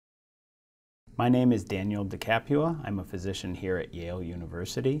My name is Daniel DiCapua. I'm a physician here at Yale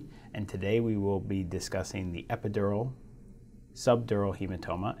University, and today we will be discussing the epidural, subdural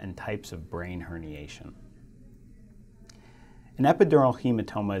hematoma, and types of brain herniation. An epidural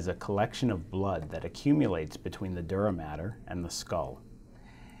hematoma is a collection of blood that accumulates between the dura mater and the skull.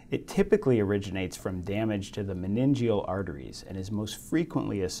 It typically originates from damage to the meningeal arteries and is most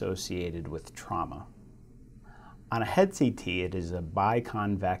frequently associated with trauma. On a head CT, it is a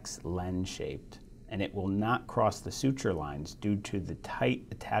biconvex lens-shaped, and it will not cross the suture lines due to the tight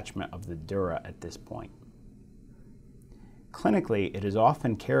attachment of the dura at this point. Clinically, it is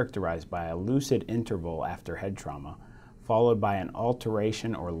often characterized by a lucid interval after head trauma, followed by an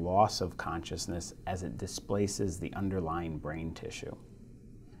alteration or loss of consciousness as it displaces the underlying brain tissue.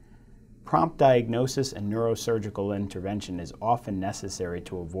 Prompt diagnosis and neurosurgical intervention is often necessary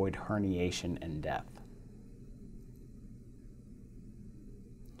to avoid herniation and death.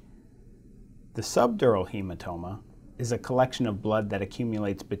 The subdural hematoma is a collection of blood that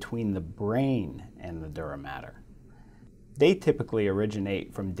accumulates between the brain and the dura mater. They typically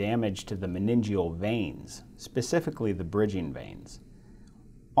originate from damage to the meningeal veins, specifically the bridging veins.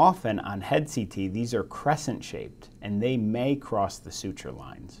 Often on head CT, these are crescent-shaped, and they may cross the suture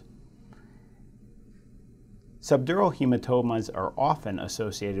lines. Subdural hematomas are often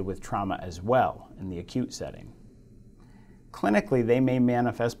associated with trauma as well in the acute setting. Clinically, they may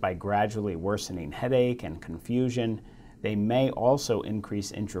manifest by gradually worsening headache and confusion. They may also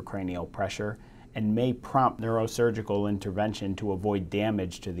increase intracranial pressure and may prompt neurosurgical intervention to avoid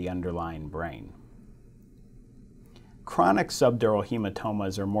damage to the underlying brain. Chronic subdural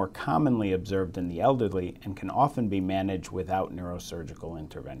hematomas are more commonly observed in the elderly and can often be managed without neurosurgical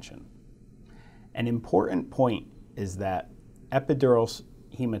intervention. An important point is that epidural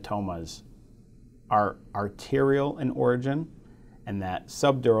hematomas are arterial in origin and that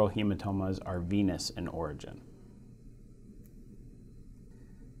subdural hematomas are venous in origin.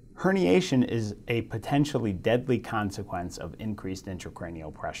 Herniation is a potentially deadly consequence of increased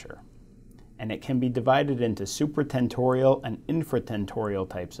intracranial pressure, and it can be divided into supratentorial and infratentorial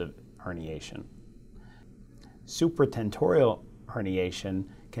types of herniation. Supratentorial herniation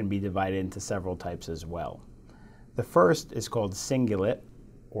can be divided into several types as well. The first is called cingulate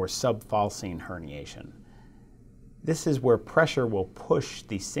or subfalcine herniation. This is where pressure will push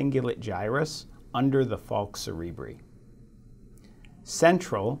the cingulate gyrus under the falx cerebri.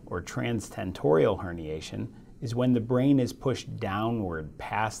 Central or transtentorial herniation is when the brain is pushed downward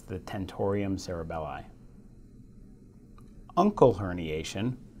past the tentorium cerebelli. Uncal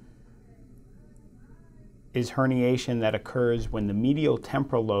herniation is herniation that occurs when the medial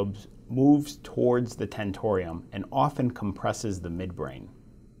temporal lobes moves towards the tentorium and often compresses the midbrain.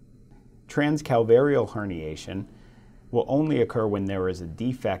 Transcalvarial herniation will only occur when there is a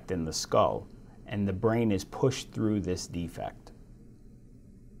defect in the skull and the brain is pushed through this defect.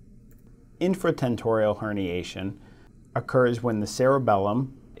 Infratentorial herniation occurs when the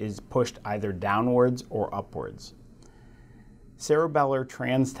cerebellum is pushed either downwards or upwards. Cerebellar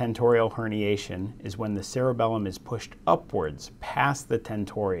transtentorial herniation is when the cerebellum is pushed upwards past the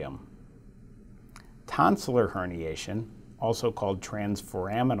tentorium. Tonsillar herniation, also called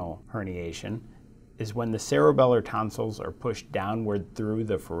transforaminal herniation, is when the cerebellar tonsils are pushed downward through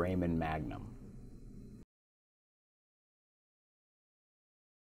the foramen magnum.